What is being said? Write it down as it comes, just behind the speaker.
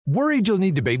Worried you'll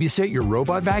need to babysit your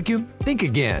robot vacuum? Think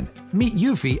again. Meet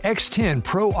Eufy X10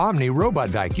 Pro Omni Robot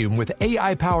Vacuum with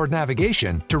AI-powered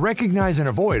navigation to recognize and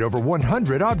avoid over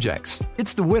 100 objects.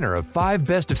 It's the winner of 5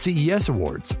 Best of CES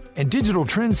awards. And Digital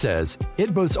Trends says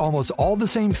it boasts almost all the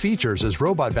same features as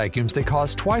robot vacuums that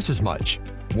cost twice as much.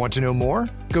 Want to know more?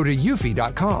 Go to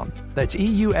eufy.com. That's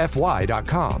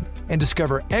EUFY.com. And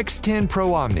discover X10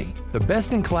 Pro Omni, the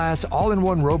best-in-class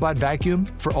all-in-one robot vacuum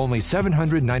for only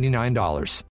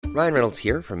 $799. Ryan Reynolds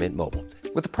here from Mint Mobile.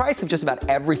 With the price of just about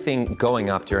everything going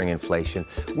up during inflation,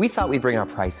 we thought we'd bring our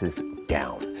prices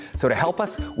down. So to help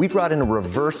us, we brought in a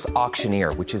reverse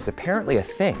auctioneer, which is apparently a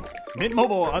thing. Mint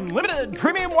Mobile Unlimited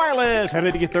Premium Wireless. How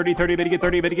to get 30, 30, bit to get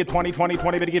 30, bit to get 20, 20,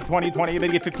 20, bit to get 20, 20, bit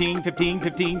to get 15, 15,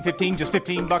 15, 15, just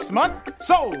 $15 a month?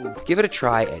 Sold! Give it a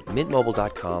try at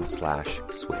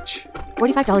mintmobile.com/switch.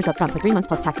 $45 up front for 3 months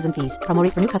plus taxes and fees. Promo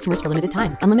rate for new customers for limited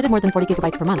time. Unlimited more than 40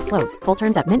 gigabytes per month. Slows full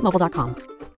terms at mintmobile.com.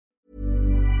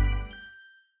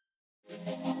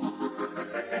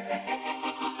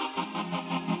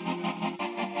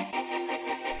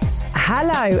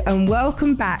 Hello and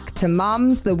welcome back to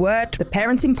Mum's the Word, the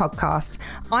Parenting Podcast.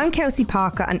 I'm Kelsey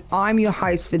Parker and I'm your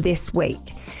host for this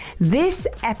week. This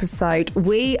episode,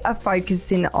 we are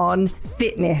focusing on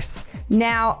fitness.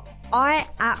 Now, I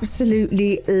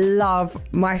absolutely love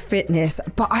my fitness,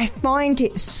 but I find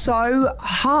it so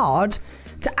hard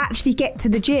to actually get to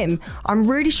the gym. I'm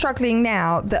really struggling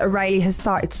now that Aurelie has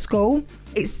started school.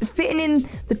 It's fitting in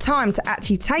the time to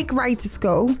actually take Ray to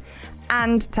school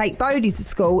and take Bodhi to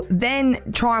school, then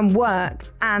try and work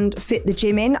and fit the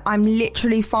gym in. I'm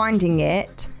literally finding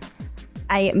it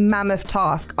a mammoth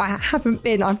task.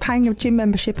 I'm paying a gym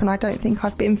membership and I don't think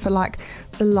I've been for like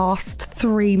the last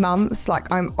 3 months. Like,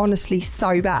 I'm honestly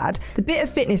so bad. The bit of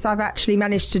fitness I've actually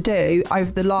managed to do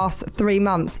over the last 3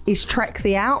 months is trek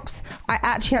the Alps. I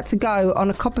actually had to go on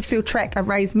a Copperfield trek and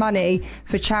raise money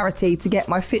for charity to get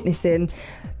my fitness in.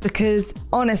 Because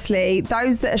honestly,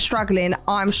 those that are struggling,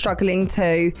 I'm struggling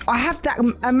too. I have that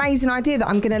amazing idea that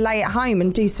I'm going to lay at home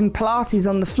and do some Pilates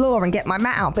on the floor and get my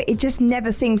mat out, but it just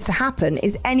never seems to happen.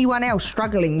 Is anyone else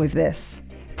struggling with this?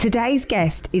 Today's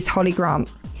guest is Hollie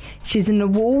Grant. She's an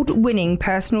award-winning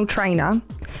personal trainer,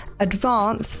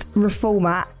 advanced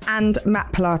reformer and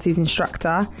mat Pilates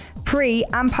instructor, pre-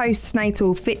 and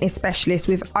postnatal fitness specialist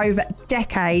with over a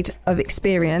decade of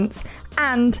experience,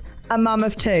 and a mum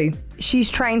of 2.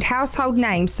 She's trained household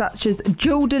names such as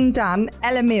Jordan Dunn,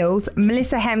 Ella Mills,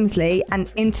 Melissa Hemsley,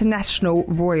 and international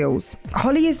royals.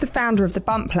 Hollie is the founder of the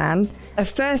Bump Plan, a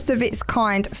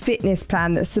first-of-its-kind fitness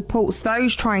plan that supports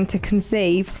those trying to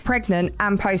conceive, pregnant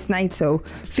and postnatal,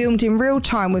 filmed in real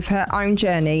time with her own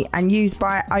journey and used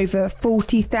by over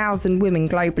 40,000 women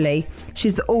globally.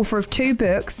 She's the author of 2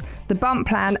 books, The Bump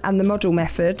Plan and The Model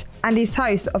Method, and is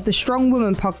host of the Strong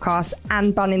Woman podcast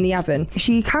and Bun in the Oven.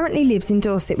 She currently lives in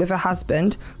Dorset with her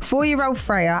husband, 4-year-old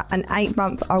Freya, and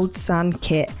 8-month-old son,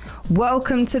 Kit.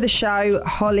 Welcome to the show,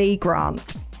 Hollie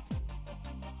Grant.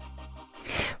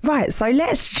 Right, so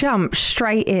let's jump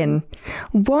straight in.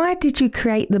 Why did you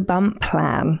create the Bump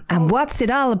Plan and what's it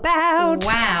all about?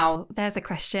 Wow, there's a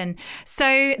question.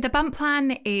 So the Bump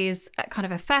Plan is kind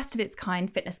of a first of its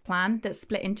kind fitness plan that's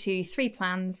split into 3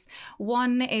 plans.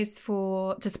 One is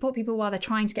to support people while they're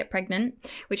trying to get pregnant,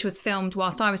 which was filmed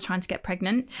whilst I was trying to get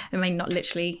pregnant. I mean, not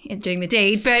literally doing the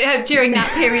deed, but during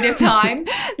that period of time.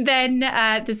 Then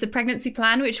there's the pregnancy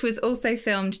plan, which was also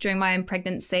filmed during my own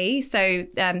pregnancy. So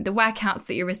the workouts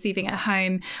that you're receiving at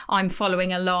home, I'm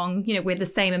following along, with the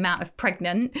same amount of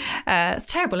pregnant.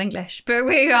 It's terrible English, but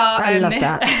we are. I love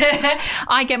that.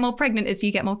 I get more pregnant as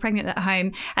you get more pregnant at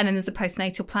home. And then there's a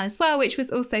postnatal plan as well, which was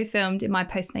also filmed in my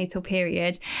postnatal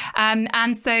period.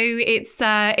 And so it's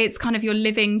kind of you're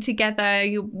living together,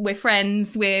 we're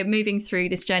friends, we're moving through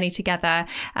this journey together.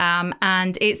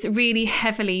 And it's really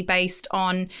heavily based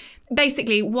on,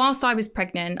 basically, whilst I was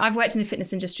pregnant, I've worked in the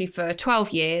fitness industry for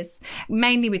 12 years,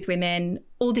 mainly with women,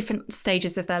 all different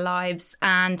stages of their lives.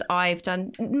 And I've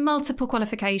done multiple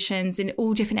qualifications in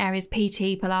all different areas,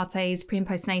 PT, Pilates, pre and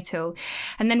postnatal.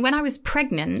 And then when I was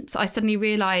pregnant, I suddenly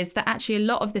realized that actually a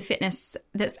lot of the fitness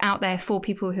that's out there for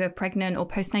people who are pregnant or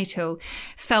postnatal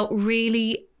felt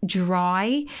really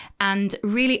dry and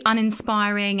really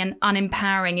uninspiring and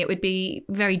unempowering. It would be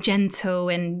very gentle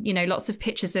and, lots of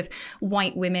pictures of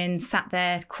white women sat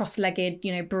there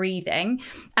cross-legged, breathing.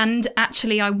 And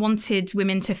actually I wanted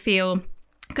women to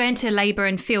go into labour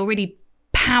and feel really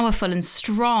powerful and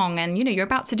strong, and you're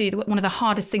about to do one of the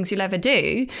hardest things you'll ever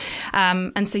do,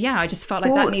 and so I just felt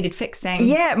like that needed fixing.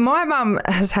 My mum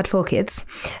has had 4 kids,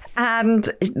 and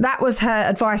that was her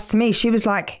advice to me. She was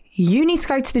like, you need to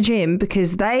go to the gym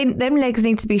because them legs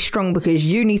need to be strong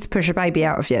because you need to push a baby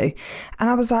out of you. And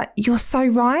I was like, you're so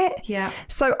right. Yeah.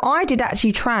 So I did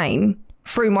actually train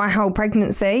through my whole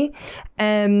pregnancy.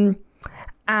 And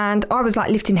I was like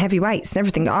lifting heavy weights and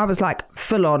everything. I was like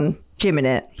full on gymming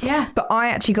it. Yeah. But I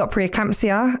actually got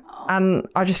preeclampsia and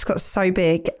I just got so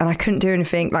big and I couldn't do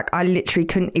anything. Like I literally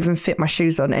couldn't even fit my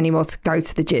shoes on anymore to go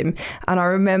to the gym. And I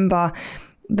remember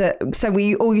so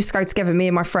we all used to go together, me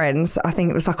and my friends. I think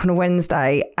it was like on a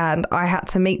Wednesday, and I had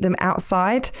to meet them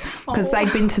outside because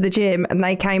they'd been to the gym and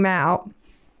they came out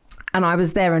and I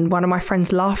was there, and one of my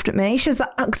friends laughed at me. She was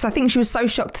like, because I think she was so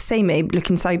shocked to see me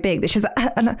looking so big that she was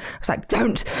like, and I was like,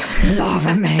 don't laugh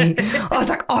at me. I was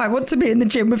like, I want to be in the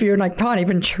gym with you and I can't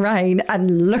even train,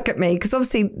 and look at me. Because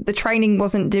obviously the training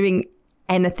wasn't doing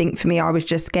anything for me. I was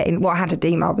just getting, I had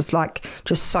edema. I was like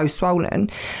just so swollen.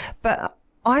 But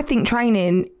I think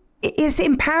training is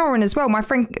empowering as well.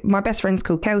 My best friend's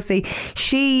called Kelsey.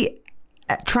 She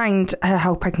trained her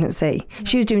whole pregnancy.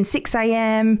 She was doing 6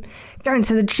 a.m, going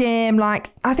to the gym. Like,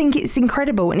 I think it's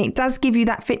incredible, and it does give you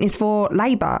that fitness for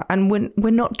labour, and we're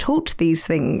not taught these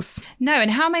things. No, and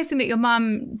how amazing that your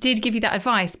mum did give you that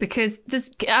advice, because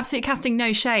there's absolutely casting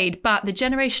no shade, but the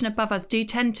generation above us do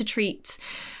tend to treat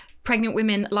pregnant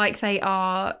women like they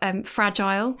are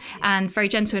fragile and very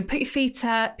gentle, and put your feet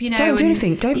up, Don't do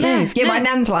anything, don't move. Yeah, my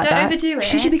nan's like that. Don't overdo it.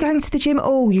 Should you be going to the gym?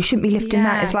 Oh, you shouldn't be lifting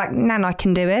that. It's like, Nan, I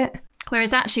can do it.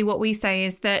 Whereas actually what we say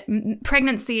is that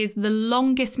pregnancy is the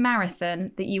longest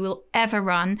marathon that you will ever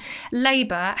run.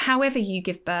 Labour, however you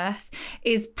give birth,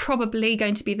 is probably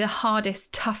going to be the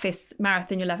hardest, toughest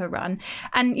marathon you'll ever run.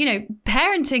 And,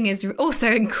 parenting is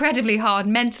also incredibly hard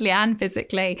mentally and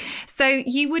physically. So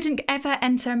you wouldn't ever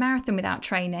enter a marathon without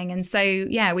training. And so,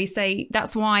 we say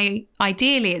that's why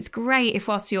ideally it's great if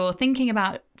whilst you're thinking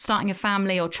about starting a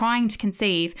family or trying to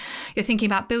conceive, you're thinking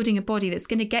about building a body that's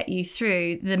going to get you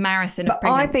through the marathon of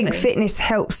pregnancy. I think fitness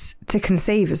helps to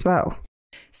conceive as well.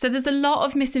 So there's a lot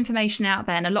of misinformation out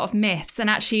there and a lot of myths. And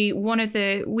actually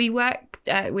we work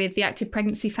with the Active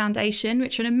Pregnancy Foundation,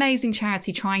 which are an amazing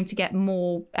charity trying to get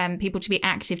more people to be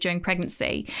active during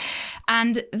pregnancy.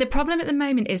 And the problem at the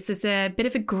moment is there's a bit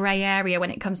of a grey area when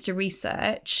it comes to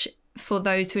research for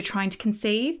those who are trying to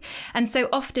conceive. And so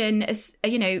often, as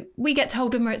we get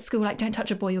told when we're at school, like, don't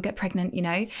touch a boy, you'll get pregnant,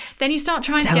 Then you start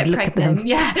trying to get pregnant.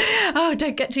 Yeah. Oh,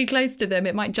 don't get too close to them.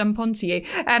 It might jump onto you.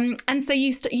 And so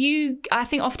I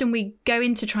think often we go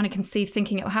into trying to conceive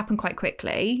thinking it will happen quite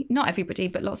quickly. Not everybody,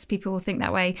 but lots of people will think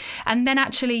that way. And then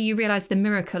actually you realise the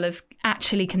miracle of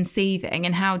actually conceiving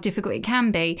and how difficult it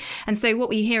can be. And so what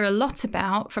we hear a lot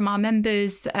about from our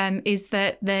members is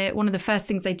that one of the first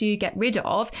things they do get rid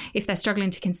of if they're struggling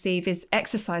to conceive is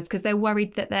exercise, because they're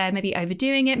worried that they're maybe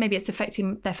overdoing it, maybe it's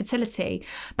affecting their fertility.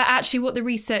 But actually what the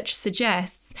research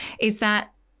suggests is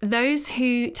that those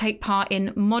who take part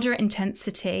in moderate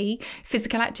intensity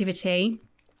physical activity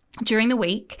during the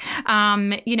week, are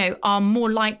more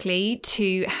likely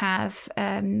to have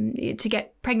to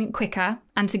get pregnant quicker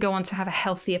and to go on to have a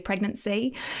healthier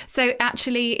pregnancy. So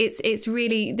actually, it's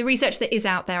really the research that is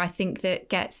out there, I think, that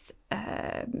gets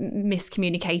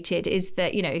miscommunicated is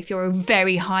that, if you're a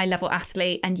very high level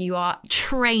athlete and you are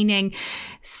training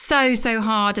so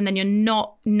hard and then you're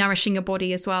not nourishing your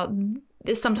body as well,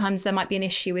 sometimes there might be an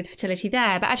issue with fertility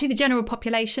there. But actually the general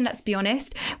population, let's be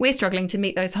honest, we're struggling to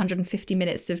meet those 150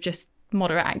 minutes of just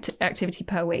moderate activity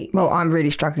per week. Well, I'm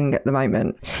really struggling at the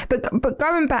moment. But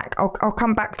going back, I'll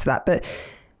come back to that. But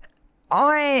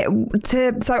I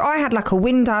had like a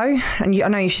window, and I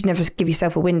know you should never give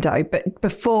yourself a window, but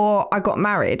before I got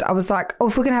married, I was like,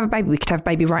 if we're going to have a baby, we could have a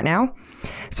baby right now.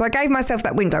 So I gave myself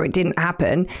that window. It didn't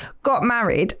happen. Got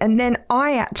married, and then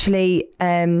I actually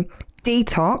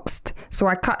detoxed. So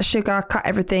I cut sugar, cut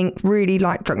everything, really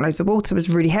drank loads of water, was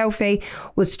really healthy,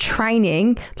 was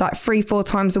training like 3-4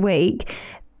 times a week.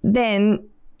 Then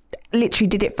literally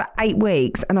did it for 8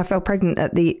 weeks, and I fell pregnant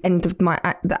at the end of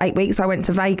the 8 weeks. I went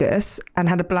to Vegas and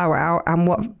had a blowout, and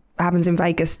what happens in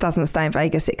Vegas doesn't stay in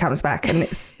Vegas, it comes back, and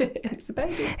it's it's a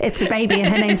baby. It's a baby,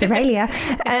 and her name's Aurelia.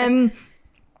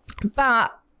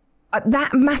 But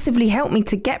that massively helped me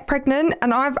to get pregnant.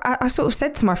 And I sort of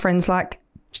said to my friends, like,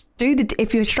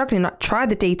 if you're struggling, like, try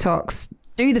the detox,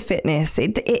 do the fitness.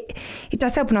 It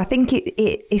does help, and I think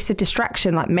it's a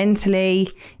distraction, like mentally.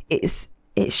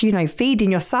 It it's, you know,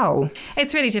 feeding your soul.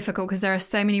 It's really difficult because there are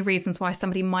so many reasons why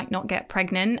somebody might not get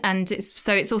pregnant. And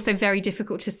it's also very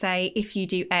difficult to say if you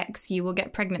do X, you will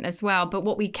get pregnant as well. But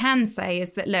what we can say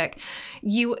is that, look,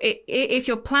 if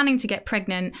you're planning to get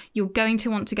pregnant, you're going to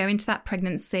want to go into that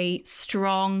pregnancy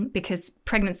strong, because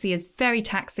pregnancy is very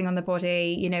taxing on the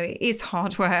body. You know, it is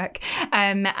hard work.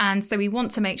 And so we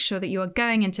want to make sure that you are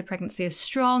going into pregnancy as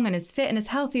strong and as fit and as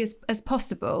healthy as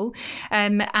possible.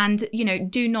 And, you know,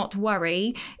 do not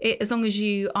worry, as long as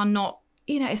you are not,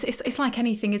 you know, it's like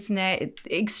anything, isn't it?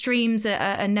 Extremes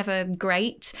are never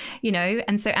great, you know.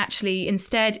 And so actually,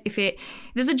 instead,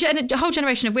 there's a whole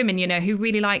generation of women, you know, who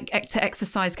really like to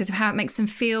exercise because of how it makes them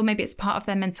feel. Maybe it's part of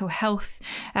their mental health,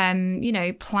 you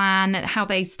know, plan, how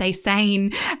they stay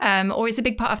sane, or it's a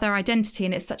big part of their identity.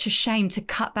 And it's such a shame to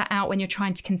cut that out when you're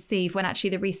trying to conceive, when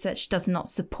actually the research does not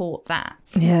support that.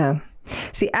 Yeah.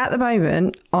 See, at the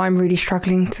moment, I'm really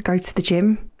struggling to go to the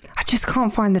gym. I just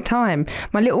can't find the time.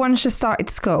 My little one's just started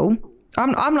school.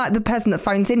 I'm like the person that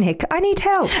phones in here. I need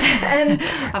help.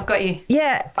 I've got you.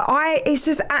 Yeah, it's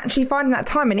just actually finding that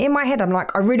time. And in my head, I'm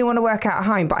like, I really want to work out at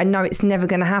home, but I know it's never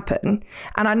going to happen.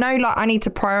 And I know, like, I need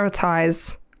to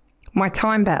prioritise my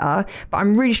time better. But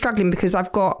I'm really struggling because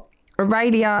I've got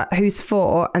Aurelia, who's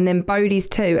 4, and then Bodhi's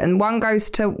 2, and one goes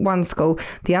to one school,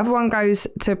 the other one goes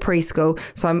to preschool.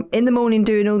 So I'm in the morning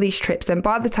doing all these trips, then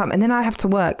by the time, and then I have to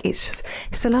work, it's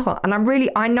a lot. And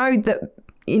I know that,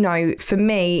 you know, for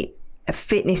me,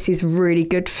 fitness is really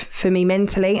good for me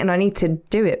mentally, and I need to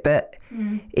do it, but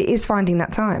it is finding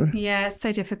that time. Yeah, it's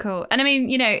so difficult. And I mean,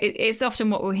 you know, it's often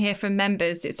what we'll hear from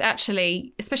members. It's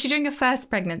actually, especially during your first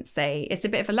pregnancy, it's a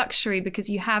bit of a luxury because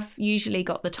you have usually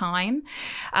got the time,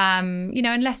 you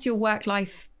know, unless your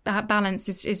work-life balance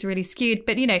is really skewed.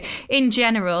 But, you know, in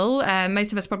general,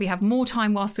 most of us probably have more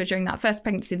time whilst we're during that first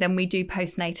pregnancy than we do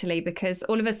postnatally, because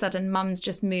all of a sudden mum's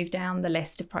just moved down the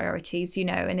list of priorities, you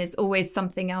know, and there's always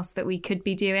something else that we could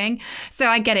be doing. So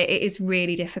I get it. It is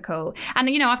really difficult. And,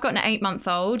 you know, I've got an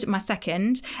 8-month-old, my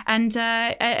second, and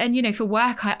you know, for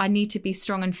work, I need to be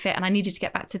strong and fit, and I needed to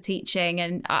get back to teaching,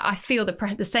 and I feel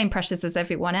the same pressures as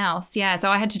everyone else. Yeah. So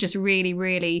I had to just really,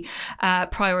 really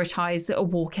prioritize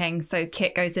walking. So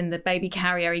Kit goes in the baby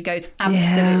carrier. He goes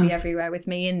absolutely everywhere with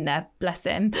me in there, bless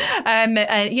him.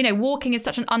 You know, walking is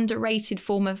such an underrated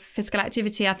form of physical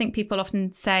activity. I think people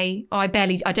often say, oh, I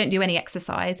don't do any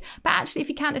exercise. But actually, if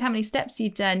you counted how many steps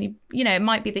you'd done, you know, it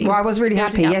might be that I was really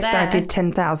happy. Yesterday I did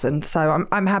 10,000. So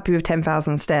I'm happy with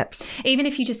 10,000 steps. Even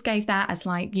if you just gave that as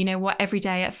like, you know what, every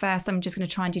day at first, I'm just going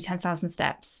to try and do 10,000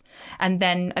 steps. And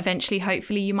then eventually,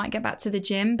 hopefully you might get back to the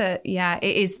gym. But yeah,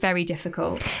 it is very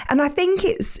difficult. And I think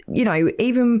it's, you know,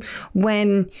 even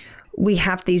when we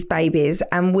have these babies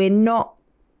and we're not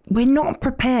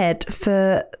prepared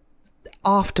for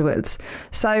afterwards.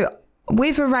 So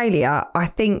with Aurelia, I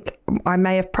think I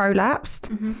may have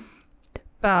prolapsed,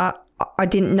 but I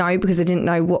didn't know because I didn't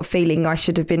know what feeling I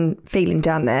should have been feeling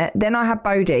down there. Then I had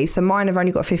Bodhi, so mine have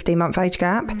only got a 15-month age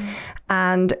gap.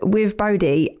 And with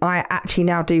Bodhi, I actually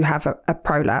now do have a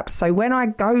prolapse. So when I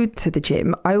go to the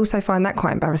gym, I also find that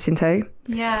quite embarrassing too.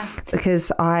 Yeah.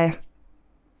 Because I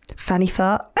fanny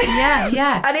fart.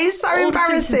 Yeah. And it's so all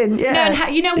embarrassing. Yeah. No,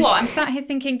 and you know what? I'm sat here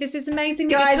thinking this is amazing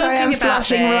that Guys, you're talking I am about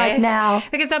flushing this right now.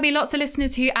 Because there'll be lots of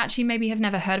listeners who actually maybe have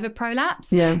never heard of a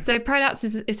prolapse. Yeah. So prolapse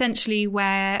is essentially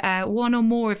where one or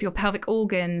more of your pelvic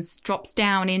organs drops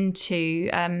down into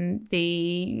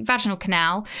the vaginal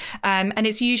canal, and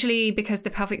it's usually because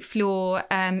the pelvic floor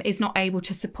is not able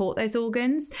to support those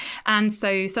organs. And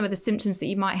so some of the symptoms that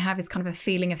you might have is kind of a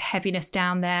feeling of heaviness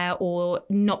down there, or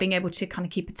not being able to kind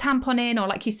of keep a tampon in, or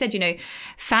like you said, you know,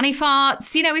 fanny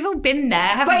farts. You know, we've all been there,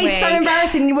 haven't we? But it's so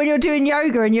embarrassing when you're doing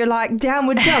yoga and you're like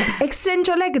downward dog, extend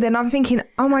your leg, and then I'm thinking,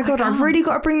 oh my God, I've really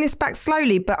got to bring this back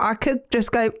slowly, but I could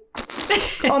just go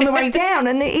on the way down,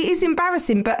 and it is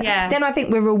embarrassing. But then I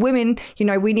think we're all women, you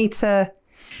know, we need to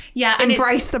and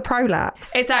embrace the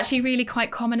prolapse. It's actually really quite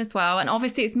common as well, and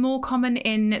obviously it's more common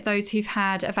in those who've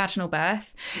had a vaginal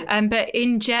birth, but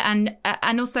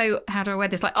and also, how do I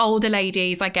word this, like older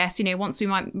ladies, I guess, you know, once we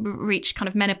might reach kind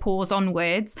of menopause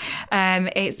onwards,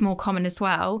 it's more common as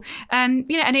well. You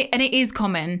know, and it is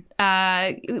common.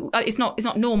 It's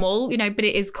not normal, you know, but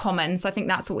it is common. So I think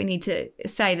that's what we need to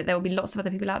say, that there will be lots of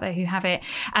other people out there who have it,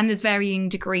 and there's varying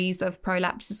degrees of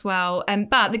prolapse as well.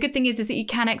 But the good thing is that you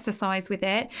can exercise with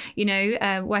it.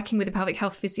 working with a pelvic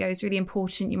health physio is really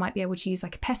important. You might be able to use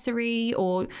like a pessary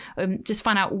or just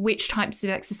find out which types of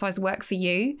exercise work for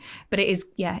you. But it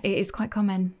is quite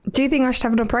common. Do you think I should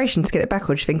have an operation to get it back,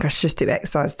 or do you think I should just do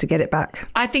exercise to get it back?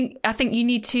 I think you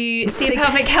need to see a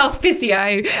pelvic health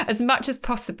physio as much as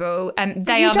possible.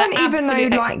 They are the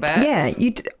absolute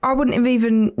experts. I wouldn't have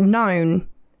even known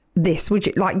this, would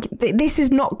you? Like, this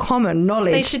is not common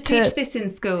knowledge. They should teach this in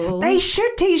school. They should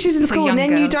teach this in school, and then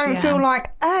girls, you don't feel like,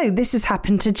 oh, this has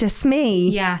happened to just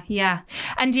me. Yeah.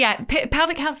 And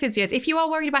pelvic health physios, if you are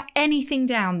worried about anything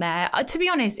down there, to be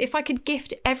honest, if I could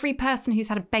gift every person who's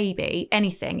had a baby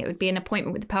anything, it would be an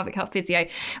appointment with the pelvic health physio.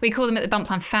 We call them at the Bump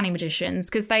Plan fanny magicians,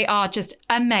 because they are just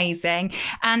amazing.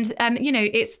 And,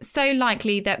 it's so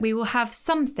likely that we will have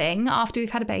something after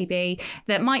we've had a baby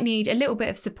that might need a little bit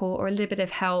of support or a little bit of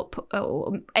help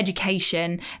or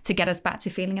education to get us back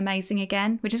to feeling amazing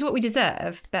again, which is what we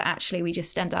deserve. But actually we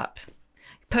just end up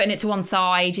putting it to one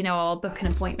side, I'll book an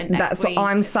appointment next week. That's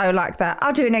what I'm so like that.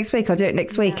 I'll do it next week.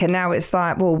 And now it's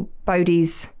like, well,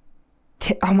 Bodhi's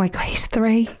oh my God, he's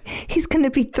 3. He's going to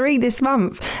be 3 this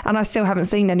month. And I still haven't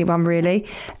seen anyone really.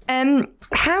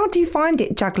 How do you find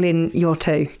it juggling your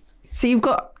 2? So you've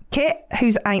got Kit,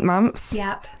 who's 8 months.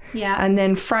 Yep. And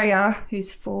then Freya,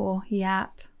 who's 4. Yep.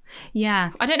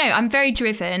 Yeah, I don't know. I'm very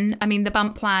driven. I mean, the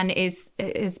Bump Plan has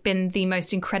been the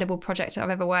most incredible project I've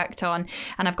ever worked on.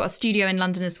 And I've got a studio in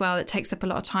London as well that takes up a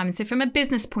lot of time. And so from a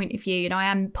business point of view, I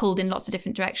am pulled in lots of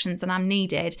different directions and I'm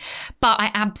needed. But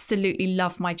I absolutely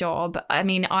love my job. I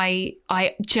mean, I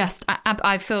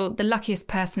feel the luckiest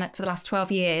person for the last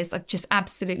 12 years. I've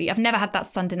never had that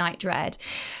Sunday night dread.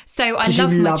 So I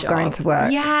love my job. Going to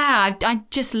work. Yeah, I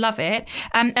just love it.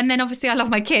 And then obviously I love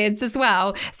my kids as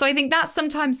well. So I think that's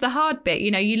sometimes the hard bit.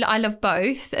 I love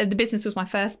both. The business was my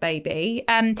first baby.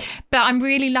 But I'm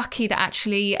really lucky that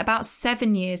actually about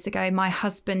 7 years ago, my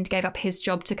husband gave up his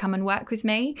job to come and work with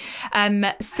me.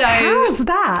 So how's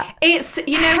that? It's,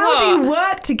 how do you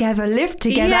work together, live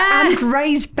together and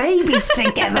raise babies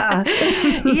together?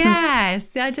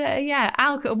 Yes.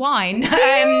 Alcohol, wine.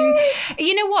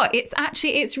 You know what?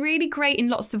 It's really great in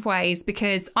lots of ways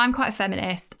because I'm quite a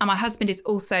feminist and my husband is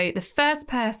also the first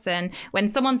person when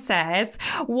someone says,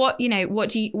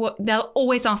 they'll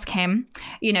always ask him,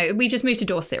 we just moved to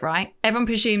Dorset, right? Everyone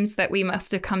presumes that we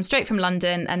must have come straight from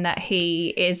London and that he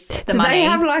is the money. Do they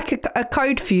have like a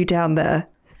code for you down there?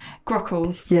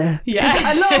 Grockles. Yeah.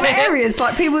 A lot of areas,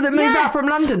 like people that move out from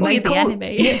London, they call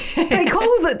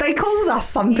us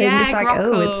something. Yeah, it's like,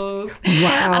 Grockles.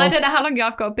 Wow. And I don't know how long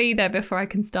I've got to be there before I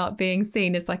can start being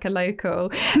seen as like a local.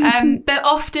 But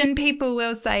often people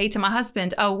will say to my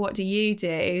husband, oh, what do you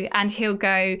do? And he'll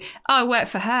go, oh, I work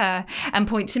for her, and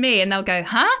point to me, and they'll go,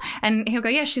 huh? And he'll go,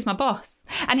 yeah, she's my boss.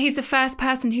 And he's the first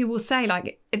person who will say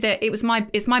like, that it's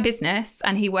my business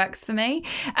and he works for me,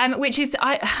 which is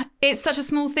it's such a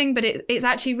small thing, but it's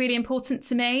actually really important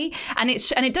to me, and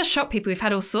it does shock people. We've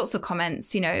had all sorts of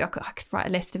comments. I could write a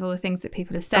list of all the things that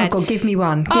people have said. Oh God, give me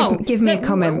one. Give me a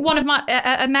comment. One of my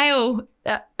a male.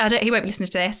 He won't listen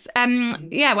to this.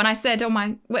 When I said,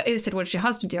 he said, what does your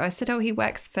husband do? I said, he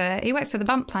works for the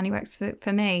Bump Plan. He works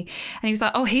for me, and he was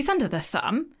like, oh, he's under the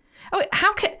thumb. Oh,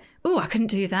 how could? Oh, I couldn't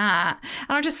do that.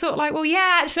 And I just thought like, well,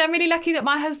 yeah, actually, I'm really lucky that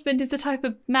my husband is the type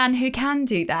of man who can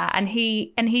do that. And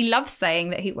he loves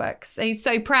saying that he works. He's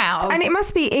so proud. And it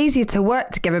must be easier to work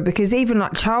together because even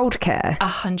like childcare.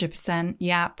 100%.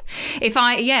 Yep. If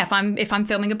I'm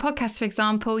filming a podcast, for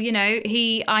example,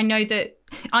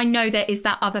 I know there is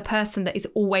that other person that is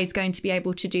always going to be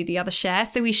able to do the other share.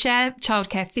 So we share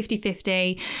childcare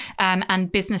 50-50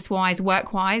 and business-wise,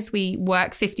 work-wise, we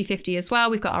work 50-50 as well.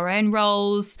 We've got our own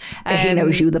roles. He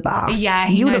knows you the boss. Yeah,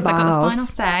 he knows I got the final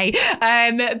say.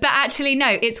 But actually,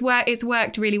 no, it's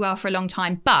worked really well for a long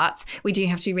time. But we do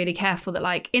have to be really careful that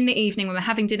like in the evening when we're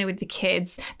having dinner with the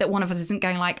kids, that one of us isn't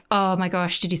going like, oh my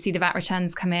gosh, did you see the VAT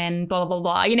returns come in? Blah, blah,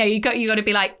 blah. You got to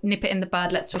be like, nip it in the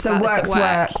bud. Let's talk about this at work. So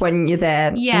work when you're there.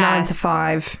 9 to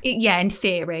 5. In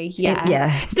theory,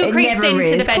 still creeps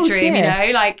into the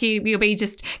bedroom, like you'll be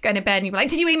just going to bed and you'll be like,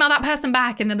 did you email that person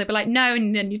back? And then they'll be like, no,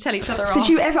 and then you tell each other off. So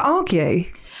do you ever argue?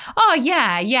 Oh,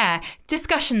 yeah.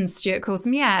 Discussions, Stuart calls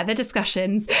them. Yeah, they're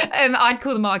discussions. I'd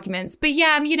call them arguments. But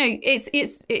yeah,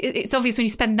 it's obvious when you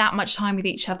spend that much time with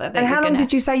each other. And how long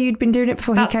did you say you'd been doing it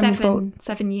before he came on board?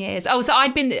 7 years. Oh, so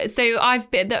I've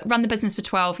run the business for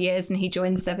 12 years and he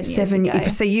joined 7 years ago.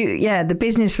 So the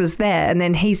business was there and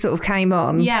then he sort of came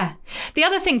on. Yeah. The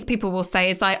other things people will say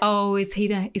is like, oh, does he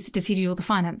do all the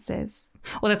finances?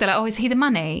 Or they'll say like, oh, is he the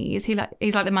money?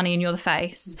 He's like the money and you're the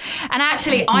face. And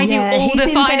actually, I do all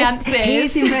the finances.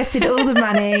 He's invested all the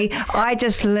money. I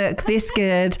just look this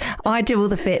good. I do all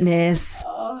the fitness.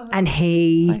 And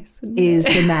he is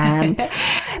the man.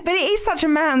 But it is such a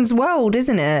man's world,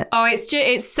 isn't it? Oh,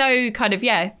 it's so kind of,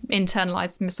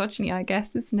 internalized misogyny, I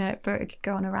guess, isn't it? But I could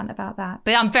go on a rant about that.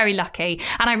 But I'm very lucky.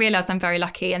 And I realise I'm very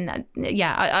lucky. And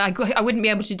I wouldn't be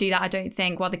able to do that, I don't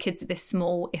think, while the kids are this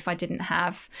small if I didn't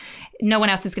have... No one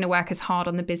else is going to work as hard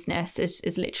on the business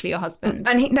as literally your husband.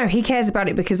 And he cares about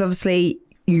it because obviously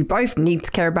you both need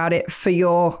to care about it for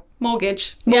your...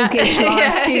 Mortgage,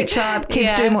 life, future,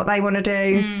 kids doing what they want to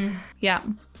do.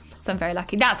 So I'm very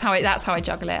lucky. That's how I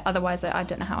juggle it. Otherwise, I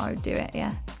don't know how I would do it.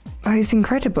 Yeah. Oh, it's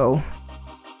incredible.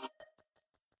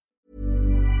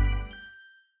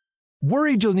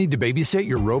 Worried you'll need to babysit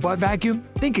your robot vacuum?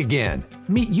 Think again.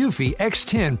 Meet Eufy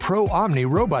X10 Pro Omni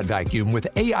Robot Vacuum with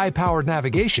AI-powered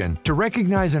navigation to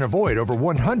recognize and avoid over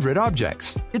 100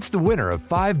 objects. It's the winner of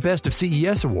 5 Best of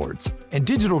CES awards. And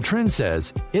Digital Trends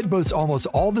says it boasts almost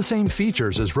all the same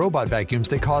features as robot vacuums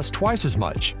that cost twice as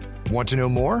much. Want to know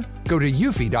more? Go to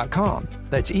eufy.com.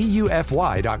 That's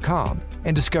EUFY.com.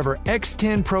 And discover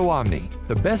X10 Pro Omni,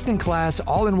 the best-in-class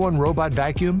all-in-one robot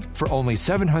vacuum for only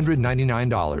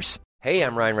 $799. Hey,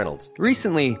 I'm Ryan Reynolds.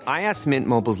 Recently, I asked Mint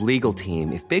Mobile's legal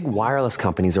team if big wireless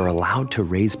companies are allowed to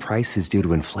raise prices due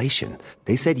to inflation.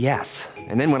 They said yes.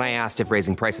 And then when I asked if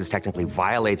raising prices technically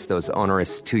violates those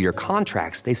onerous 2-year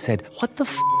contracts, they said, "What the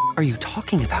f*** are you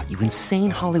talking about, you insane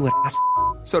Hollywood ass?"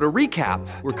 So to recap,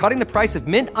 we're cutting the price of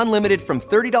Mint Unlimited from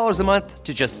 $30 a month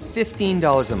to just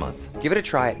 $15 a month. Give it a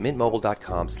try at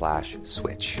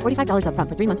mintmobile.com/switch. $45 up front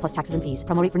for 3 months plus taxes and fees.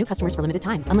 Promo rate for new customers for limited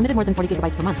time. Unlimited more than 40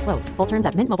 gigabytes per month. Slows full terms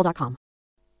at mintmobile.com.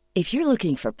 If you're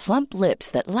looking for plump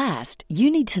lips that last, you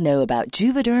need to know about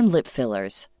Juvederm lip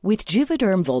fillers. With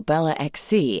Juvederm Volbella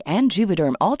XC and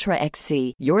Juvederm Ultra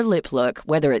XC, your lip look,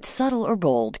 whether it's subtle or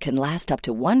bold, can last up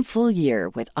to 1 full year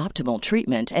with optimal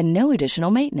treatment and no additional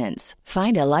maintenance.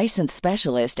 Find a licensed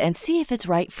specialist and see if it's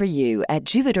right for you at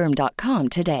Juvederm.com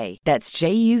today. That's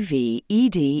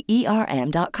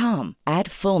JUVEDERM.com.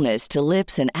 Add fullness to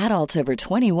lips in adults over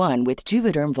 21 with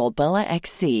Juvederm Volbella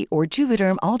XC or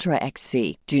Juvederm Ultra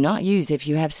XC. Do not use if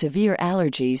you have severe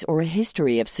allergies or a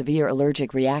history of severe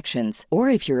allergic reactions, or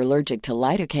if you're allergic to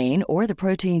lidocaine or the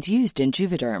proteins used in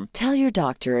Juvederm. Tell your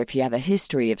doctor if you have a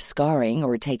history of scarring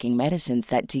or taking medicines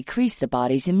that decrease the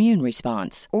body's immune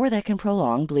response or that can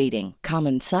prolong bleeding.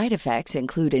 Common side effects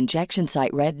include injection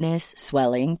site redness,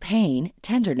 swelling, pain,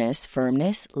 tenderness,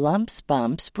 firmness, lumps,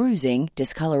 bumps, bruising,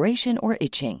 discoloration, or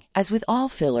itching. As with all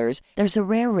fillers, there's a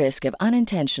rare risk of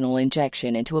unintentional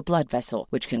injection into a blood vessel,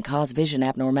 which can cause vision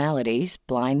abnormalities,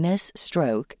 blindness,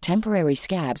 stroke, temporary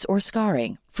scabs, or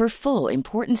scarring. For full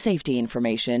important safety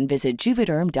information, visit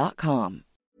Juvederm.com.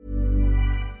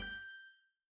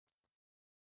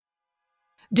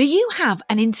 Do you have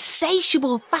an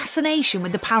insatiable fascination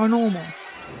with the paranormal?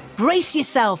 Brace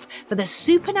yourself, for the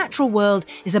supernatural world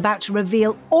is about to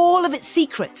reveal all of its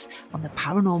secrets on the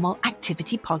Paranormal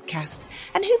Activity podcast.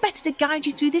 And who better to guide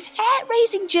you through this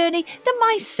hair-raising journey than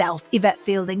myself, Yvette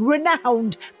Fielding,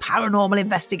 renowned paranormal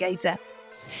investigator.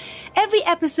 Every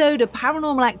episode of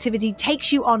Paranormal Activity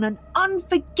takes you on an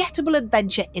unforgettable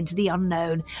adventure into the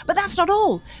unknown. But that's not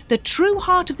all. The true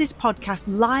heart of this podcast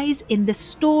lies in the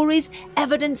stories,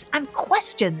 evidence, and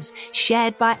questions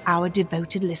shared by our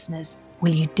devoted listeners.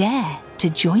 Will you dare to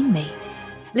join me?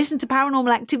 Listen to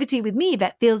Paranormal Activity with me,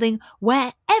 Yvette Fielding,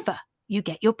 wherever you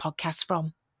get your podcasts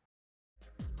from.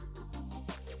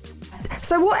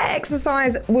 So what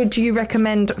exercise would you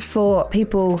recommend for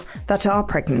people that are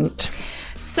pregnant?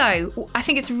 So I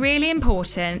think it's really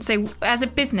important. So as a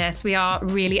business, we are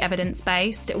really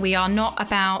evidence-based. We are not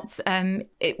about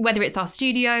whether it's our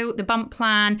studio, the bump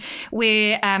plan.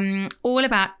 We're all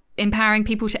about empowering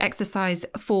people to exercise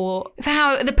for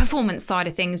how the performance side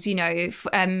of things, you know,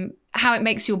 how it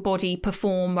makes your body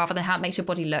perform rather than how it makes your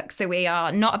body look. So we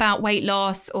are not about weight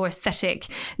loss or aesthetic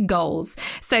goals.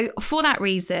 So for that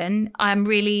reason, I'm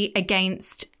really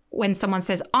against when someone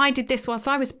says, I did this whilst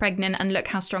I was pregnant and look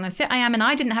how strong and fit I am, and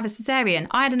I didn't have a cesarean.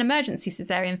 I had an emergency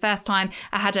cesarean first time.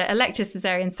 I had an elective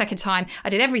cesarean second time. I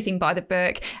did everything by the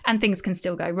book, and things can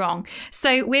still go wrong.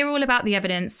 So we're all about the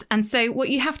evidence. And so what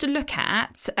you have to look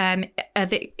at are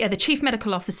the Chief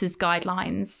Medical Officer's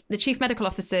guidelines. The Chief Medical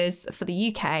Officers for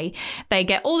the UK, they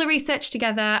get all the research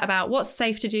together about what's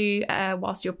safe to do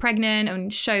whilst you're pregnant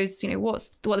and shows, you know, what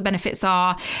the benefits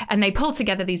are. And they pull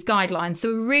together these guidelines.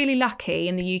 So we're really lucky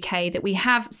in the UK that we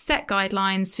have set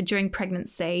guidelines for during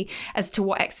pregnancy as to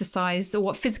what exercise or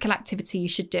what physical activity you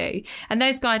should do. And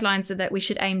those guidelines are that we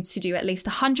should aim to do at least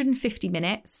 150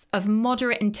 minutes of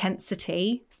moderate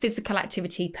intensity physical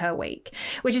activity per week,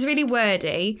 which is really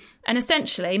wordy. And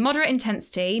essentially, moderate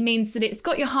intensity means that it's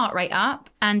got your heart rate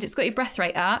up and it's got your breath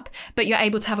rate up, but you're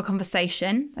able to have a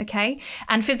conversation, okay?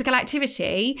 And physical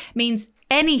activity means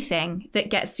anything that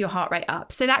gets your heart rate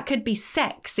up. So that could be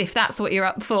sex, if that's what you're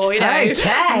up for, you know.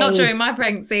 Okay. Not during my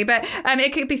pregnancy, but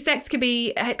it could be sex, could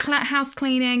be house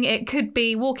cleaning, it could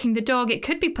be walking the dog, it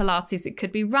could be Pilates, it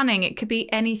could be running, it could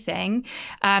be anything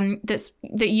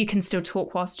that you can still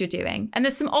talk whilst you're doing. And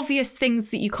there's some obvious things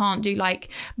that you can't do, like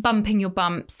bumping your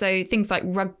bump. So things like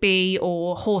rugby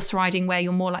or horse riding, where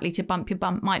you're more likely to bump your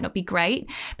bump, might not be great.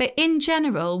 But in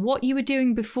general, what you were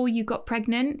doing before you got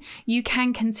pregnant, you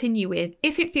can continue with.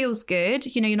 If it feels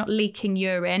good, you know, you're not leaking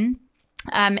urine,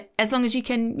 as long as you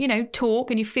can, you know,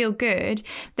 talk and you feel good,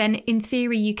 then in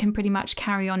theory you can pretty much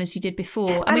carry on as you did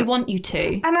before. And we want you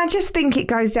to. And I just think it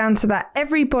goes down to that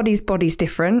everybody's body's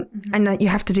different, and that you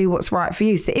have to do what's right for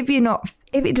you. So if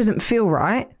it doesn't feel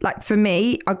right, like for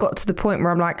me, I got to the point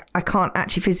where I'm like, I can't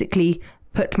actually physically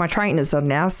put my trainers on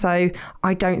now. So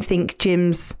I don't think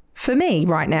gym's for me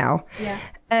right now.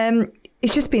 Yeah.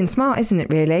 It's just being smart, isn't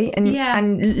it, really?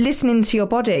 And listening to your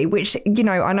body, which, you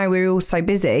know, I know we're all so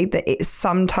busy that it's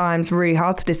sometimes really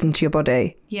hard to listen to your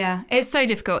body. Yeah, it's so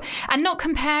difficult. And not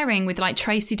comparing with like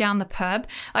Tracy down the pub.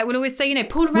 Like we'll always say, you know,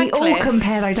 Paula Radcliffe. We all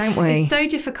compare though, don't we? It's so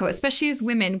difficult, especially as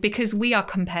women, because we are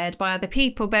compared by other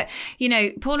people. But, you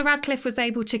know, Paula Radcliffe was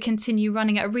able to continue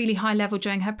running at a really high level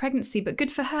during her pregnancy. But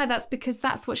good for her. That's because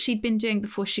that's what she'd been doing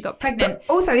before she got pregnant.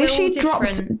 But also, if she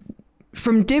drops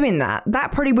from doing that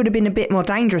probably would have been a bit more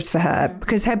dangerous for her,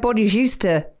 because her body's used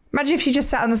to. Imagine if she just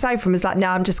sat on the sofa and was like, no,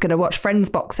 I'm just going to watch Friends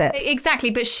box sets. Exactly.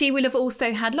 But she will have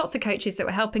also had lots of coaches that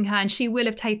were helping her, and she will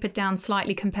have tapered down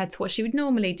slightly compared to what she would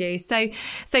normally do. So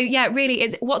yeah, really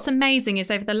is. What's amazing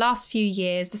is over the last few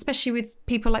years, especially with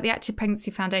people like the Active Pregnancy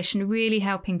Foundation really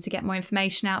helping to get more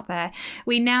information out there,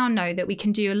 we now know that we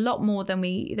can do a lot more than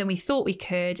we thought we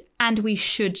could, and we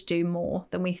should do more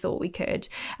than we thought we could.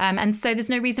 And so there's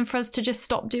no reason for us to just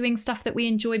stop doing stuff that we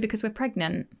enjoy because we're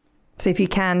pregnant. So if you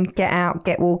can, get out,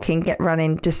 get walking, get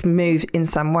running, just move in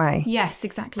some way. Yes,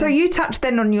 exactly. So you touched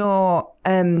then on your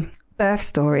birth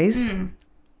stories.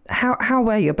 How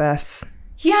were your births?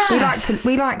 Yeah,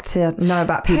 we like to know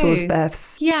about people's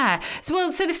births. Yeah. So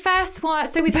the first one.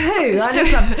 So with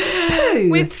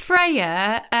with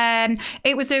Freya,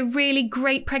 it was a really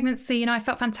great pregnancy. You know, I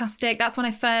felt fantastic. That's when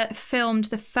I filmed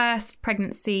the first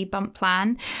pregnancy bump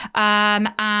plan,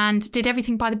 and did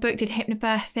everything by the book. Did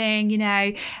hypnobirthing, you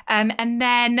know, and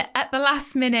then at the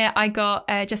last minute, I got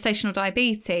gestational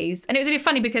diabetes, and it was really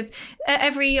funny because at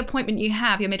every appointment you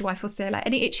have, your midwife will say like,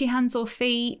 any itchy hands or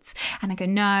feet, and I go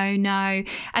no.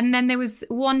 And then there was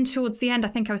one towards the end, I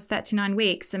think I was 39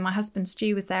 weeks, and my husband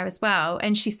Stu was there as well.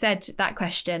 And she said that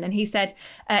question, and he said,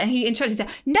 and he interrupted and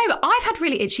said, no, but I've had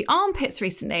really itchy armpits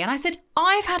recently. And I said,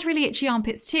 I've had really itchy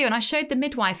armpits too. And I showed the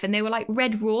midwife, and they were like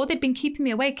red raw. They'd been keeping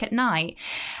me awake at night.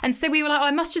 And so we were like, oh,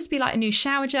 it must just be like a new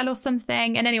shower gel or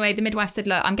something. And anyway, the midwife said,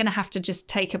 look, I'm going to have to just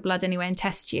take your blood anyway and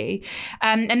test you.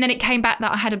 And then it came back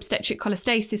that I had obstetric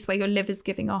cholestasis, where your liver's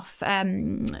giving off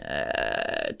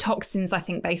toxins, I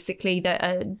think, basically, that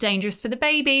are dangerous for the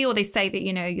baby, or they say that,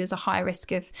 you know, there's a high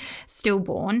risk of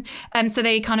stillborn. So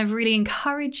they kind of really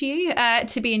encourage you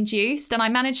to be induced. And I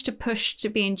managed to push to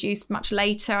be induced much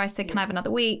later. I said, can I have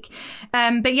another week?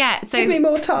 But yeah, so give me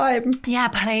more time. Yeah,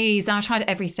 please. And I tried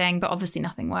everything, but obviously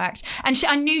nothing worked. And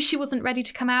I knew she wasn't ready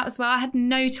to come out as well. I had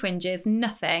no twinges,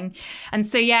 nothing. And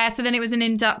so then it was an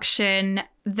induction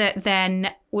that then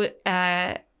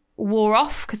wore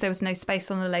off because there was no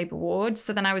space on the labour ward.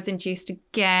 So then I was induced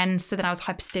again. So then I was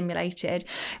hyperstimulated,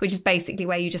 which is basically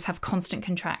where you just have constant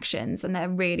contractions, and they're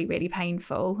really, really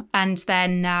painful. And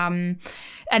then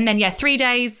 3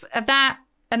 days of that,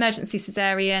 emergency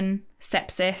cesarean,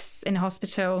 sepsis in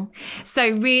hospital. So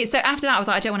after that, I was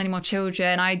like, I don't want any more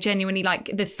children. I genuinely, like,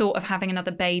 the thought of having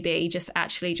another baby just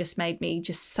made me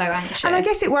just so anxious. And I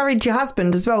guess it worried your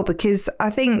husband as well, because I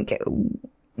think,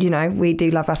 you know, we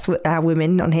do love our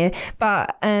women on here,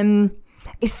 but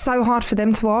it's so hard for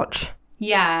them to watch.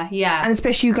 Yeah. And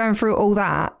especially you going through all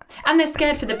that. And they're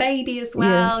scared for the baby as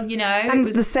well, you know. And the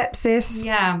sepsis.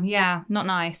 Yeah, not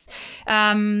nice.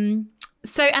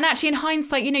 So, and actually in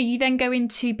hindsight, you know, you then go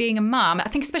into being a mum. I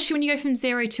think especially when you go from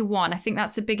 0 to 1, I think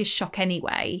that's the biggest shock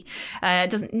anyway.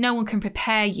 No one can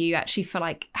prepare you actually for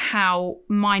like how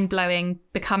mind-blowing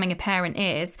becoming a parent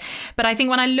is. But I think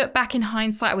when I look back in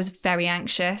hindsight, I was very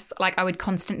anxious. Like I would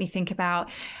constantly think about,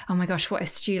 oh my gosh, what if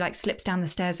Stu like slips down the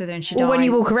stairs with her and she dies? When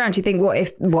you walk around, you think, what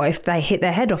if they hit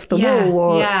their head off the wall?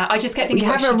 Or yeah, I just kept thinking,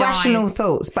 you have irrational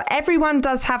thoughts. But everyone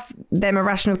does have them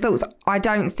irrational thoughts. I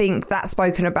don't think that's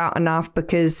spoken about enough,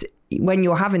 because when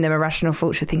you're having them irrational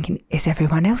thoughts, you're thinking, is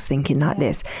everyone else thinking like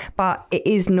this? But it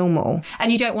is normal.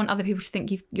 And you don't want other people to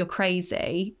think you're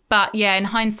crazy. But yeah, in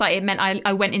hindsight, it meant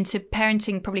I went into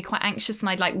parenting probably quite anxious, and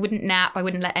I wouldn't nap. I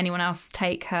wouldn't let anyone else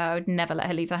take her. I would never let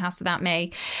her leave the house without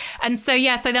me. And so,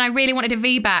 so then I really wanted a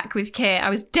VBAC with Kit. I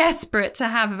was desperate to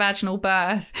have a vaginal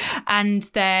birth. And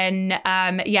then,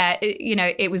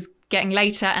 it was getting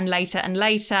later and later and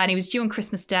later, and he was due on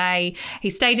Christmas Day. He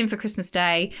stayed in for Christmas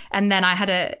Day, and then I had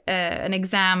an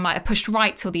exam. I pushed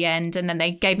right till the end, and then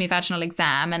they gave me a vaginal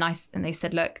exam, and they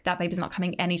said, look, that baby's not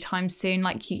coming anytime soon.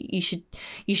 Like you should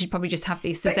probably just have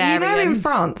the cesarean. But you know, in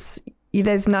France,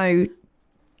 there's no.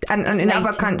 And in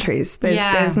other countries,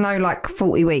 there's no like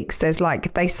 40 weeks. There's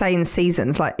like, they say in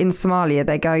seasons, like in Somalia,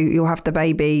 they go, you'll have the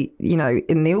baby, you know,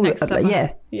 in the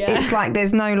It's like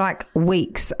there's no like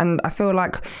weeks, and I feel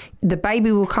like the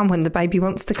baby will come when the baby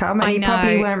wants to come, and you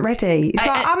probably weren't ready. It's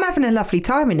I'm having a lovely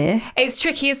time in here. It's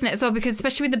tricky, isn't it, as well, because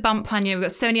especially with the bump plan, you know, we've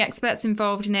got so many experts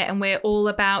involved in it, and we're all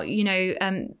about, you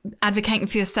know, advocating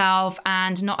for yourself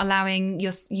and not allowing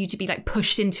you to be like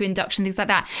pushed into induction, things like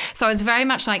that. So I was very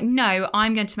much like, no,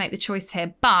 I'm going to make the choice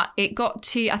here. But it got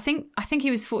to, I think he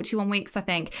was 41 weeks, I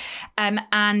think,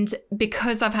 and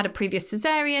because I've had a previous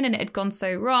cesarean and it had gone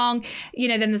so wrong, you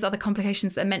know, then there's other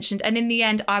complications that are mentioned. And in the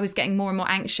end, I was getting more and more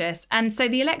anxious. And so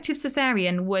the elective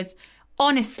cesarean was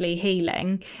honestly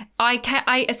healing.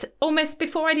 I almost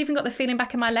before I'd even got the feeling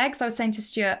back in my legs, I was saying to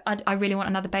Stuart, I really want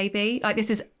another baby. Like, this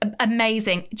is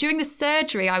amazing. During the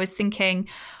surgery, I was thinking,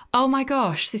 oh my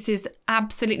gosh, this is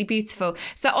absolutely beautiful.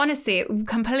 So honestly, it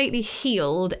completely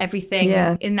healed everything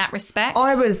in that respect.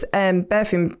 I was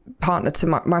birthing partner to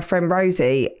my friend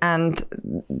Rosie, and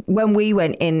when we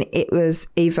went in, it was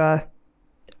either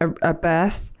a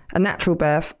birth, a natural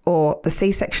birth, or the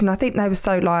C-section. I think they were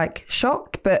so like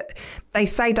shocked, but they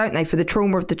say, don't they, for the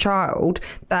trauma of the child,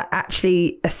 that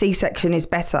actually a C-section is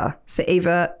better. So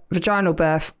either vaginal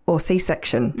birth or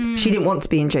C-section. She didn't want to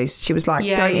be induced. She was like,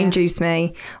 don't induce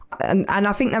me. And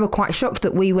I think they were quite shocked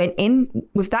that we went in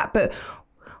with that. But,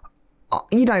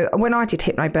 you know, when I did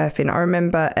hypnobirthing, I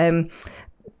remember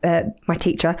my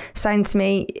teacher saying to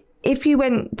me, if you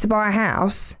went to buy a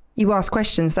house, you ask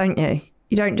questions, don't you?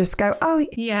 You don't just go, oh,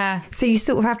 yeah. So you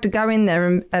sort of have to go in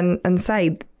there and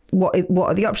say, what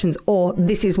are the options? Or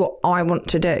this is what I want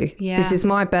to do. Yeah. This is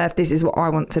my birth. This is what I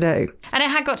want to do. And it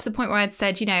had got to the point where I'd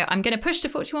said, you know, I'm going to push to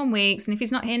 41 weeks. And if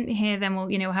he's not in here, then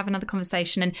we'll have another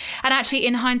conversation. And actually,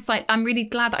 in hindsight, I'm really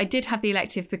glad that I did have the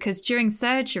elective, because during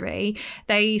surgery,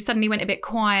 they suddenly went a bit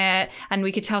quiet and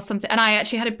we could tell something. And I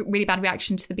actually had a really bad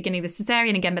reaction to the beginning of the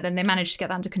cesarean again, but then they managed to get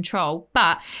that under control.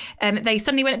 But they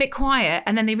suddenly went a bit quiet,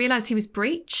 and then they realised he was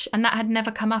breech, and that had never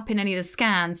come up in any of the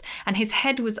scans. And his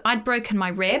head I'd broken my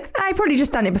rib. I'd probably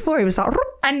just done it before. He was like...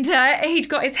 And he'd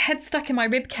got his head stuck in my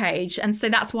rib cage. And so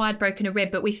that's why I'd broken a rib.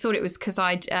 But we thought it was because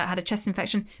I'd had a chest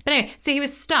infection. But anyway, so he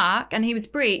was stuck and he was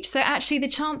breech. So actually the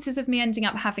chances of me ending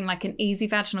up having like an easy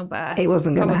vaginal birth... It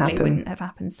wasn't going to happen. Probably wouldn't have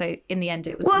happened. So in the end,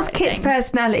 it was... What's Kit's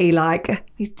personality like?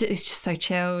 He's just so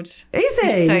chilled. Is he?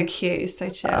 He's so cute. He's so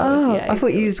chilled. Oh, I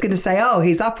thought you was going to say,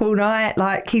 he's up all night.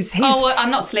 Like he's... Oh, well,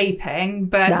 I'm not sleeping.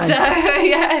 But no.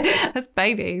 Yeah, that's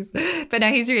babies. But no,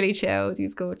 he's really chilled.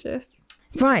 He's gorgeous.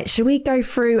 Right, shall we go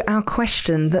through our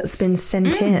question that's been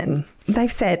sent in?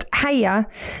 They've said, "Hey,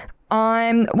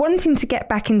 I'm wanting to get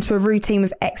back into a routine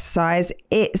with exercise.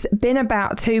 It's been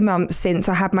about 2 months since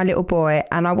I had my little boy,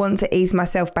 and I want to ease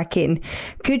myself back in.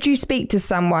 Could you speak to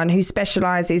someone who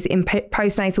specialises in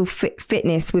postnatal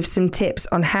fitness with some tips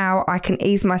on how I can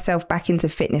ease myself back into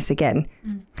fitness again?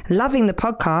 Loving the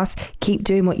podcast. Keep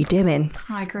doing what you're doing."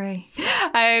 I agree.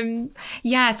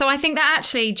 So I think that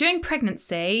actually during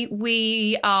pregnancy,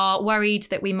 we are worried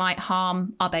that we might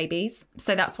harm our babies.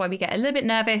 So that's why we get a little bit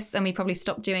nervous, and we probably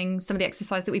stop doing some of the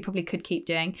exercise that we probably could keep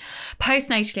doing.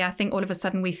 Postnatally, I think all of a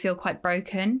sudden we feel quite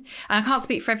broken. And I can't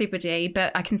speak for everybody,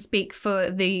 but I can speak for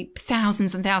the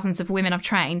thousands and thousands of women I've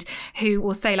trained who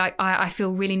will say, like, I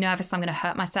feel really nervous, I'm going to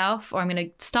hurt myself, or I'm going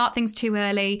to start things too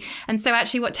early. And so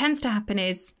actually what tends to happen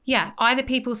is, either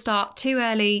people start too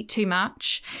early, too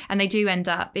much, and they do end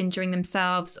up injuring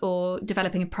themselves or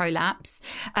developing a prolapse,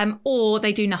 or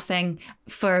they do nothing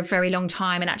for a very long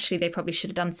time and actually they probably should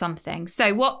have done something.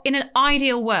 So what, in an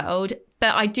ideal world,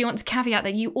 but I do want to caveat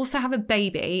that you also have a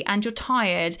baby and you're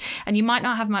tired and you might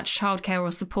not have much childcare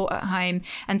or support at home.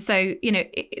 And so,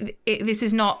 this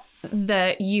is not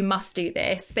that you must do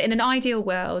this, but in an ideal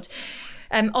world,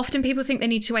 often people think they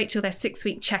need to wait till their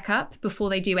 6-week checkup before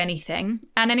they do anything.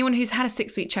 And anyone who's had a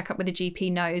 6-week checkup with a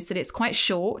GP knows that it's quite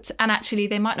short. And actually,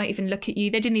 they might not even look at you.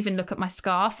 They didn't even look at my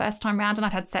scar first time round, and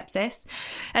I'd had sepsis.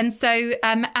 And so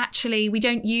actually, we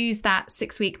don't use that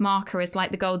 6-week marker as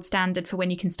like the gold standard for when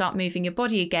you can start moving your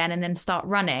body again and then start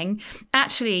running.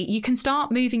 Actually, you can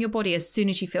start moving your body as soon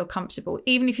as you feel comfortable,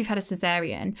 even if you've had a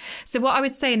cesarean. So what I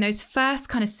would say in those first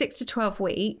kind of 6 to 12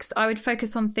 weeks, I would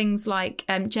focus on things like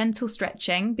gentle stretching,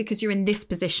 because you're in this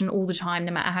position all the time,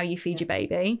 no matter how you feed your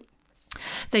baby.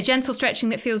 So gentle stretching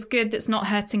that feels good, that's not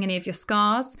hurting any of your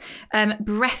scars.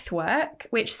 Breath work,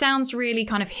 which sounds really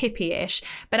kind of hippie-ish,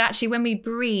 but actually when we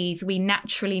breathe, we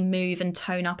naturally move and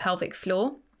tone our pelvic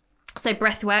floor. So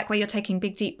breath work, where you're taking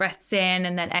big, deep breaths in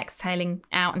and then exhaling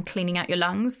out and cleaning out your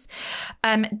lungs.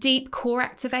 Deep core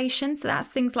activation. So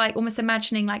that's things like almost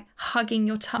imagining like hugging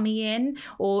your tummy in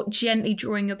or gently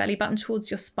drawing your belly button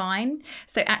towards your spine.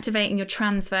 So activating your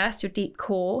transverse, your deep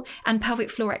core, and pelvic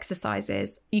floor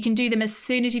exercises. You can do them as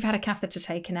soon as you've had a catheter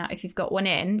taken out if you've got one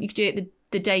in. You could do it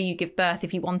the day you give birth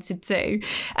if you wanted to.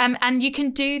 And you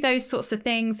can do those sorts of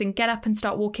things and get up and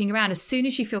start walking around as soon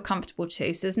as you feel comfortable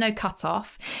to. So there's no cut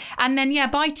off. And then,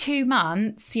 by 2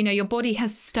 months, your body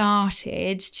has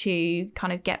started to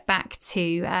kind of get back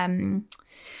to...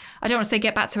 I don't want to say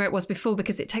get back to where it was before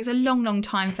because it takes a long, long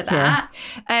time for that.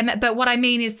 Yeah. But what I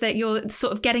mean is that you're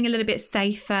sort of getting a little bit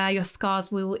safer. Your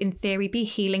scars will, in theory, be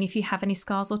healing if you have any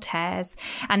scars or tears.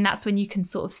 And that's when you can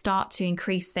sort of start to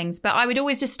increase things. But I would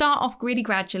always just start off really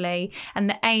gradually. And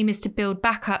the aim is to build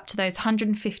back up to those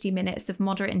 150 minutes of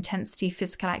moderate intensity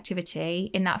physical activity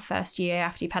in that first year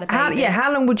after you've had a baby.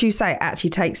 How long would you say it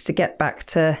actually takes to get back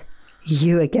to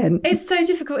you again? It's so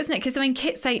difficult, isn't it? Because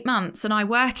Kit's 8 months and I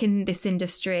work in this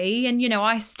industry and,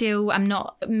 I still am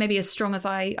not maybe as strong as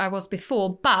I was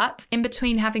before, but in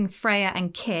between having Freya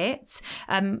and Kit,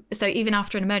 so even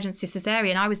after an emergency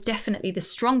cesarean, I was definitely the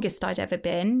strongest I'd ever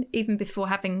been, even before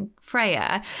having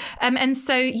Freya. And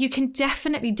so you can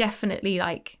definitely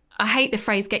like, I hate the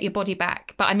phrase get your body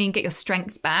back, but I mean get your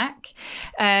strength back.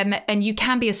 And you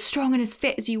can be as strong and as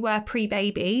fit as you were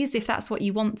pre-babies if that's what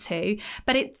you want to.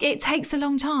 But it takes a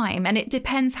long time and it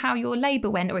depends how your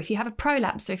labour went or if you have a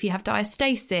prolapse or if you have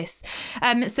diastasis.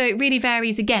 So it really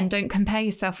varies. Again, don't compare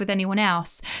yourself with anyone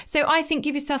else. So I think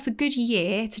give yourself a good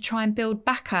year to try and build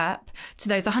back up to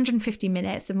those 150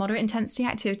 minutes of moderate intensity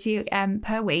activity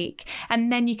per week.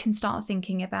 And then you can start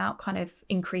thinking about kind of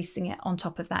increasing it on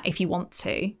top of that if you want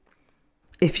to.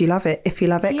 If you love it, if you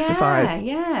love exercise.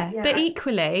 Yeah. But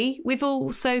equally, we've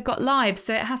also got lives,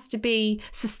 so it has to be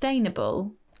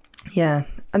sustainable. Yeah.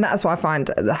 And that's what I find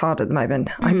hard at the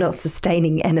moment. I'm not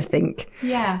sustaining anything.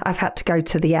 Yeah. I've had to go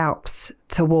to the Alps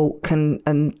to walk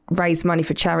and raise money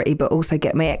for charity, but also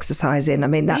get my exercise in. I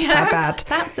mean, that's how bad.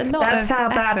 That's a lot. That's how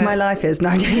bad my life is. No,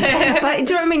 but do you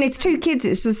know what I mean? It's 2 kids.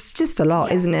 It's just a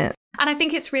lot, isn't it? And I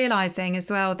think it's realising as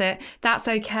well that that's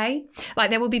okay. Like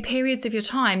there will be periods of your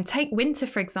time, take winter,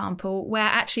 for example, where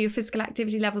actually your physical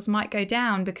activity levels might go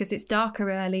down because it's darker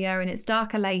earlier and it's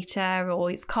darker later or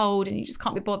it's cold and you just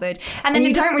can't be bothered. And then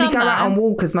you don't really go out and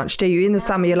walk as much, do you? In the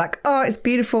summer, you're like, oh, it's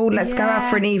beautiful. Let's go out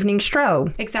for an evening stroll.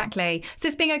 Exactly. So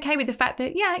it's being okay with the fact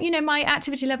that, my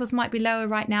activity levels might be lower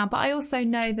right now, but I also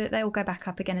know that they will go back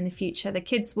up again in the future. The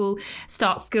kids will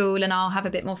start school and I'll have a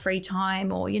bit more free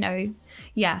time or,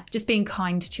 just being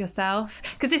kind to yourself,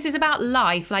 because this is about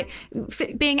life. Like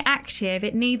being active,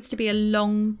 it needs to be a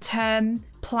long-term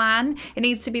plan. It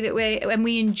needs to be that when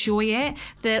we enjoy it.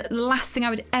 The last thing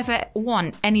I would ever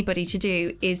want anybody to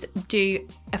do is do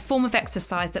a form of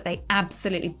exercise that they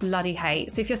absolutely bloody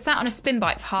hate. So if you're sat on a spin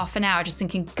bike for half an hour just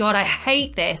thinking, God, I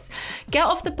hate this, get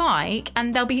off the bike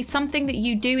and there'll be something that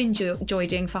you do enjoy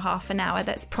doing for half an hour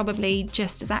that's probably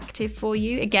just as active for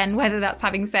you. Again, whether that's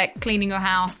having sex, cleaning your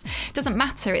house, doesn't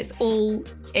matter. It's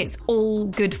all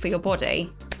good for your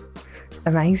body.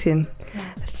 Amazing.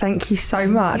 Thank you so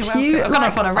much. You're welcome. I've gone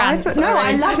off on a rant.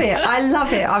 I love it. I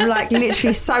love it. I'm like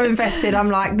literally so invested. I'm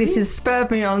like, this has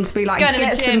spurred me on to be like,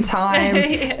 get some time,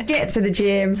 get to the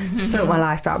gym, sort my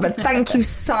life out. But thank you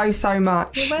so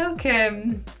much. You're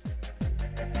welcome.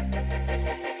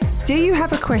 Do you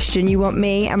have a question you want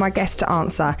me and my guest to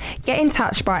answer? Get in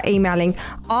touch by emailing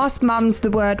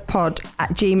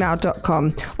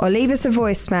askmumsthewordpod@gmail.com or leave us a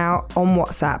voicemail on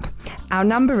WhatsApp. Our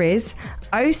number is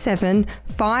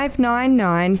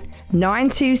 07599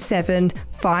 927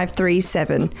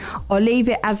 537 or leave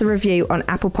it as a review on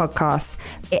Apple Podcasts.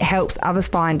 It helps others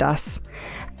find us.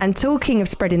 And talking of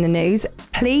spreading the news,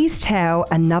 please tell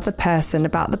another person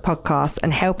about the podcast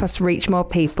and help us reach more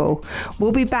people.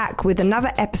 We'll be back with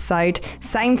another episode,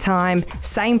 same time,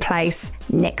 same place,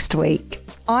 next week.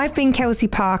 I've been Kelsey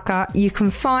Parker. You can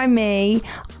find me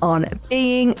on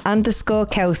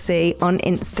being_Kelsey on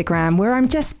Instagram, where I'm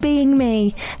just being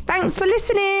me. Thanks for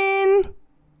listening.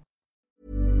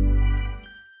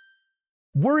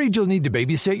 Worried you'll need to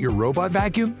babysit your robot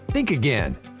vacuum? Think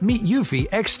again. Meet Eufy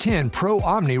X10 Pro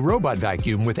Omni Robot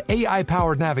Vacuum with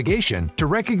AI-powered navigation to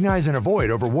recognize and avoid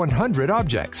over 100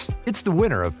 objects. It's the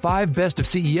winner of 5 Best of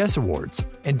CES awards.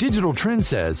 And Digital Trends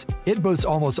says it boasts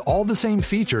almost all the same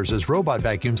features as robot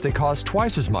vacuums that cost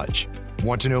twice as much.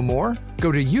 Want to know more?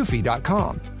 Go to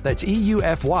eufy.com. That's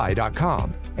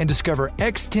EUFY.com. And discover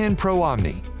X10 Pro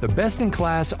Omni, the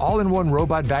best-in-class all-in-one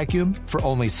robot vacuum for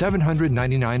only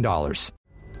 $799.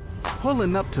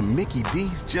 Pulling up to Mickey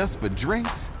D's just for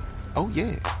drinks? Oh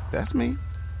yeah, that's me.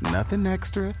 Nothing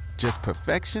extra, just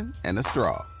perfection and a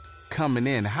straw. Coming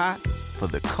in hot for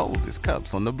the coldest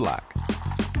cups on the block.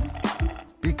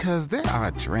 Because there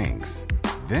are drinks.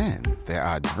 Then there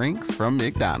are drinks from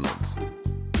McDonald's.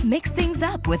 Mix things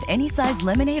up with any size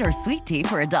lemonade or sweet tea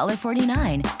for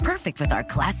 $1.49. Perfect with our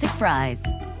classic fries.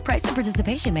 Price and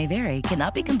participation may vary.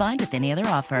 Cannot be combined with any other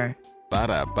offer.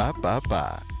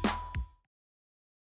 Ba-da-ba-ba-ba.